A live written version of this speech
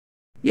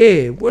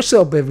Yeah, what's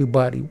up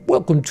everybody?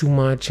 Welcome to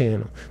my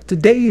channel.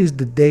 Today is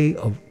the day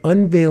of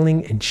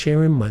unveiling and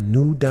sharing my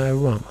new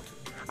diorama.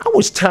 I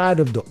was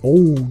tired of the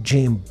old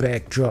gym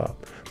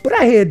backdrop, but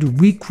I had to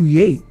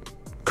recreate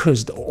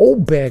because the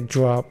old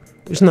backdrop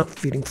is not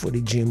fitting for the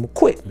gym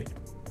equipment.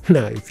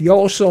 Now, if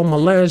y'all saw my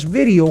last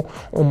video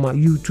on my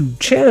YouTube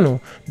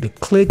channel, the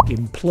Click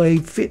and Play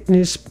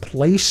Fitness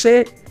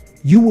Playset,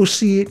 you will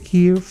see it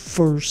here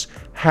first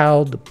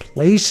how the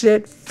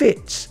playset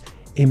fits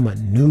in my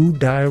new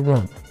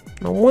diorama.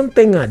 Now, one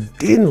thing I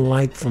didn't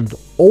like from the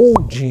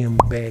old gym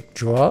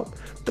backdrop,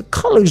 the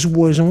colors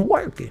wasn't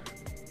working.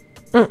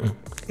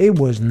 It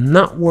was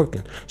not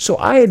working. So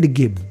I had to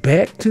get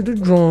back to the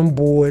drawing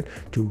board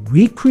to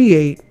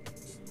recreate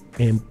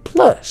and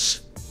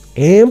plus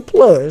expand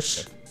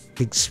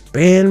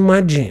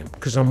my gym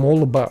because I'm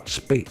all about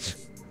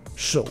space.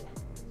 So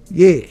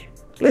yeah,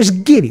 let's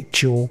get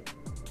it, y'all.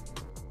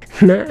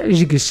 Now,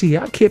 as you can see,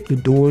 I kept the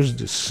doors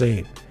the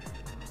same,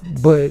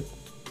 but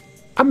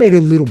I made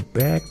a little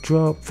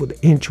backdrop for the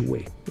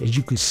entryway, as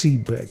you can see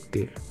back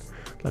there.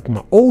 Like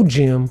my old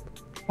gym,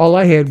 all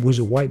I had was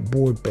a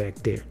whiteboard back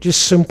there,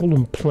 just simple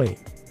and plain.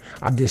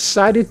 I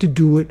decided to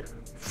do it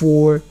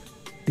for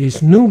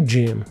this new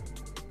gym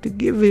to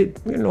give it,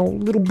 a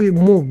little bit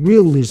more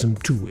realism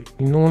to it.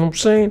 You know what I'm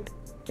saying?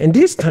 And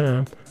this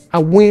time, I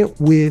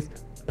went with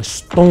a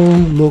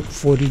stone look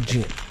for the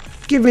gym,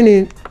 giving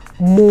it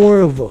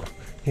more of a,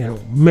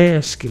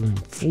 masculine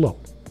flow,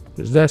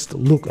 because that's the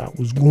look I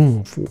was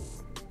going for.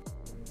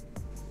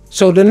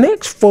 So the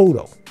next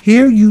photo,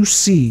 here you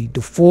see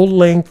the full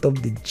length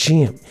of the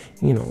gym.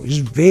 It's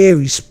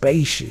very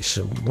spacious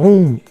and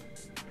roomy.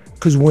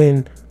 Because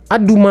when I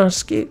do my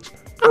sketch,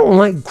 I don't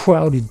like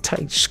crowded,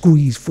 tight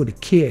squeeze for the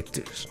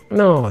characters.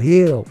 No,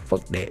 hell,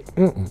 fuck that.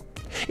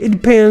 It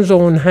depends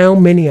on how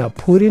many I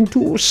put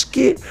into a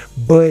skit,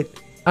 but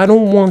I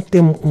don't want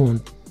them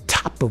on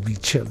top of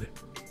each other.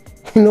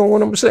 You know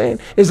what I'm saying?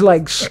 It's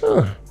like,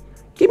 son,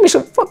 give me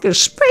some fucking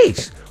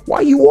space.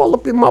 Why you all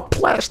up in my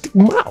plastic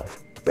mouth?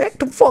 Back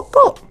the fuck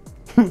up.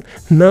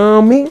 Know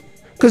what I mean?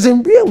 Because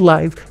in real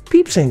life,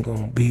 peeps ain't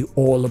gonna be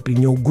all up in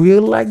your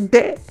grill like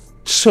that.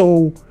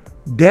 So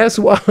that's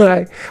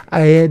why I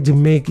had to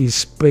make it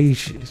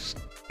spacious.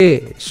 Yeah,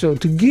 so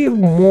to give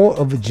more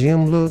of a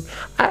gym look,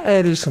 I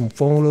added some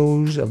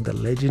photos of the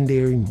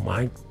legendary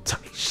Mike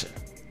Tyson.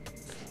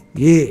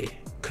 Yeah,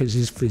 because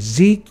his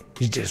physique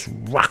is just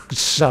rock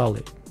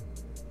solid.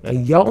 Now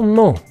y'all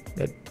know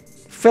that,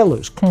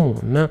 fellas, come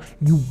on now,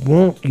 you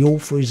want your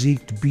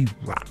physique to be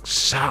rock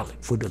solid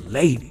for the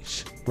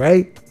ladies,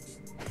 right?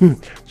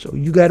 So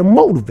you gotta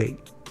motivate.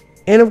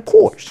 And of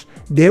course,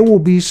 there will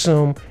be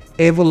some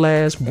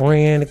Everlast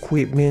brand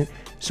equipment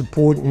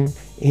supporting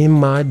in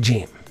my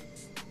gym.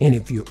 And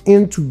if you're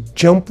into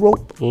jump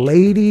rope,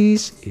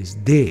 ladies is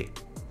there.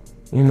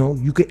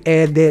 You can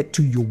add that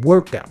to your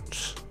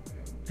workouts.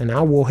 And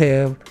I will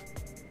have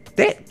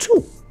that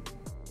too.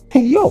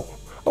 Yo,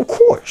 of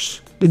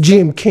course, the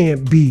gym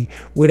can't be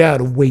without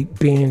a weight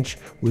bench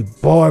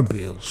with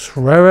barbells,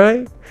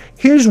 right?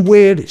 Here's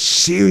where the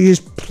serious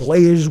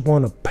players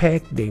want to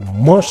pack their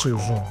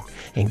muscles on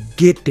and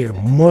get their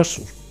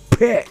muscles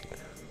packed.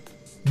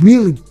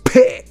 Really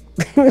packed.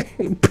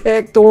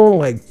 Packed on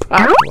like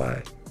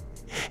Popeye.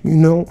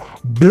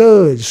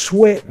 Blood,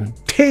 sweat,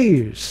 and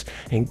tears,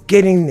 and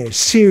getting their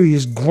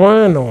serious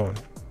grind on.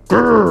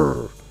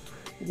 Grrr.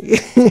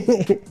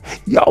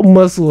 Y'all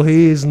muscle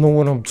heads know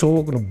what I'm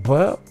talking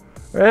about,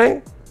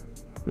 right?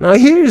 Now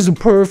here's the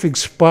perfect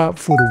spot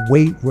for the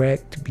weight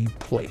rack to be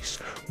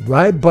placed,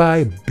 right by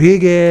a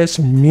big ass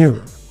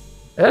mirror.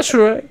 That's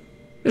right.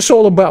 It's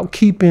all about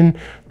keeping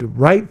the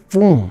right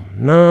form,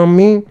 know what I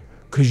mean?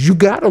 Because you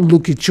gotta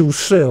look at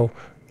yourself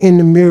in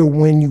the mirror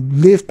when you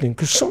lifting,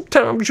 because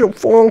sometimes your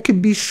form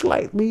can be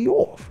slightly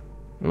off.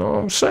 You know what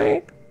I'm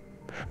saying?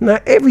 Now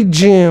every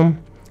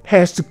gym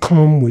has to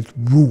come with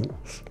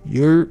rules.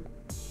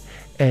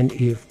 And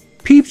if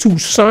peeps who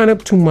sign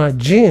up to my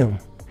gym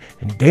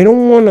and they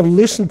don't want to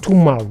listen to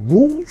my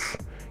rules,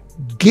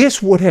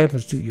 guess what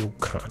happens to your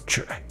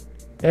contract?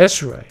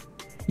 That's right.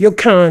 Your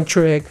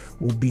contract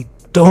will be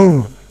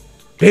done.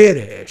 Dead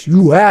ass.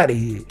 You out of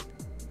here.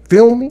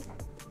 Feel me?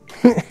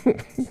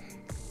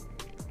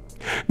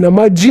 Now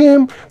my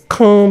gym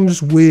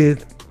comes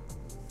with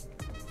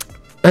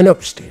an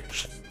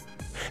upstairs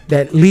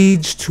that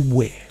leads to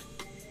where?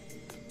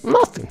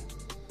 Nothing.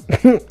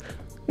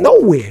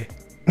 Nowhere.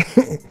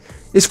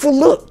 It's for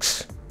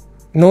looks.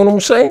 You know what I'm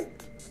saying?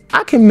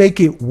 I can make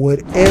it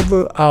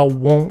whatever I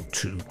want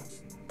to,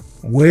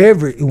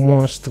 wherever it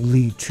wants to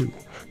lead to,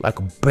 like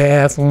a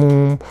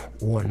bathroom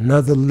or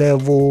another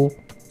level.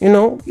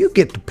 You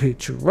get the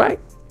picture, right?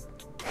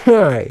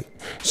 Alright,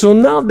 so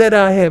now that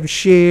I have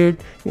shared,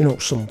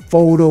 some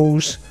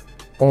photos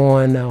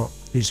on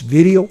this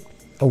video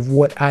of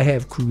what I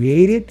have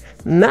created,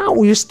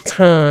 now it's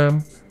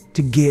time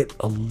to get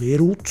a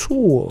little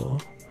tour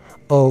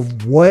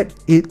of what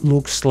it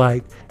looks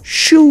like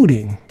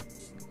shooting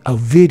a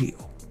video.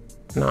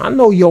 Now I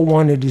know y'all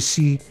wanted to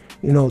see,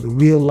 the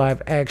real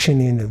live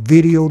action in the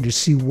video to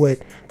see what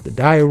the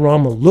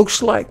diorama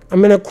looks like. I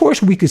mean, of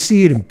course, we could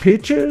see it in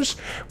pictures,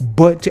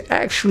 but to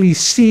actually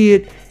see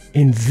it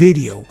in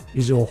video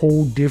is a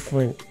whole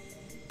different,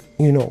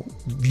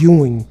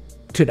 viewing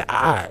to the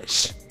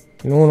eyes.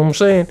 You know what I'm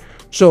saying?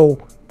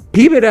 So,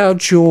 peep it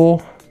out,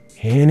 y'all,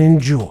 and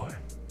enjoy.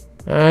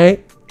 All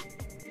right?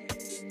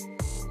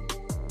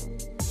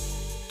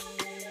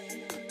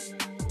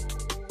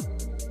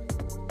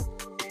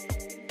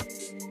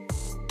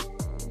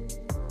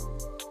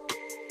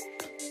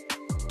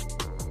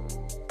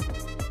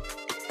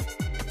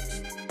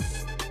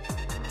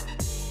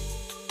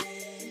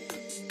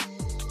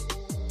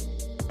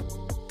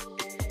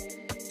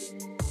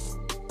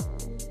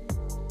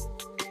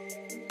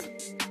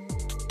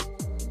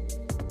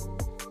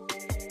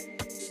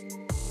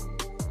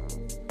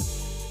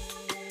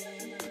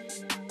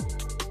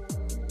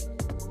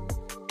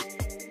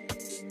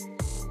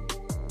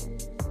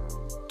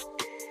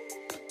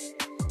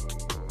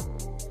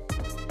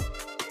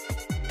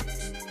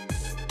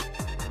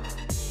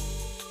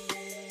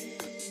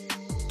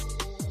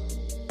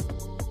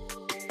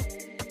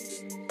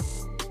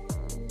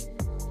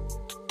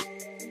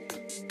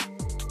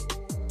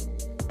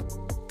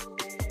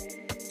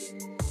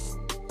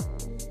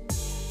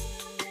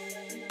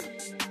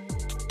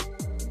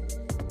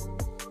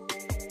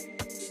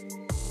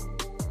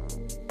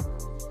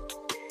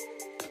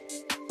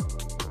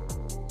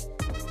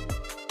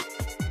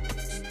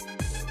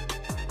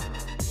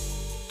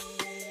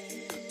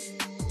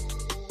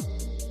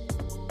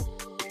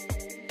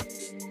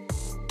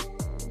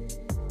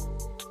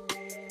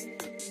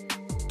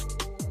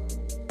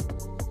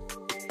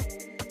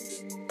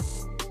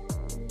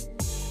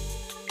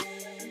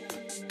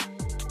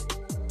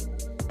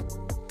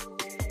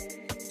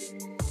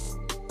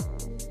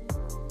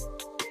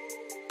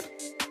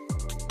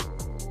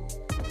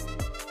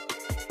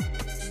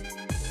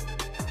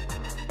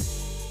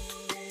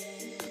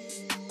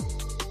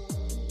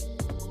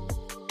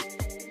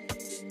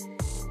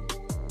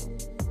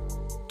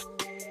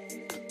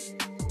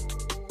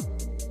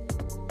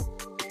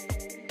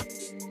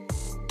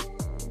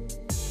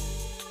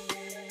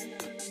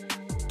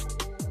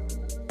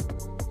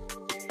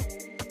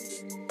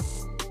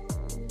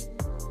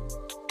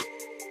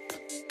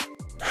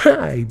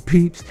 Hi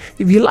peeps,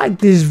 if you like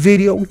this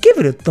video, give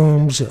it a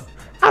thumbs up.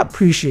 I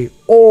appreciate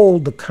all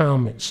the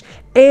comments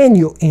and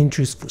your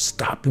interest for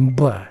stopping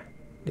by.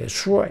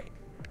 That's right.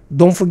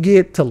 Don't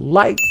forget to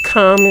like,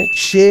 comment,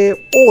 share,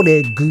 all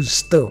that good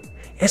stuff.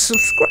 And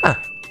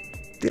subscribe.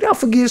 Did I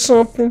forget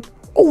something?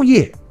 Oh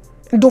yeah.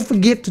 And don't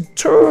forget to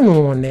turn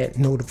on that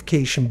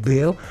notification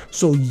bell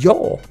so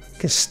y'all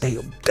can stay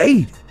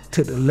updated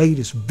to the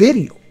latest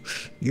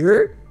videos. You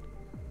heard?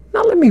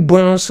 Now let me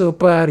bounce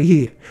up out of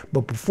here.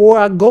 But before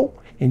I go,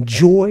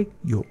 enjoy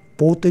your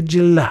 4th of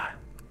July.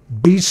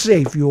 Be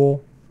safe,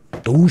 y'all.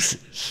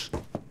 Deuces.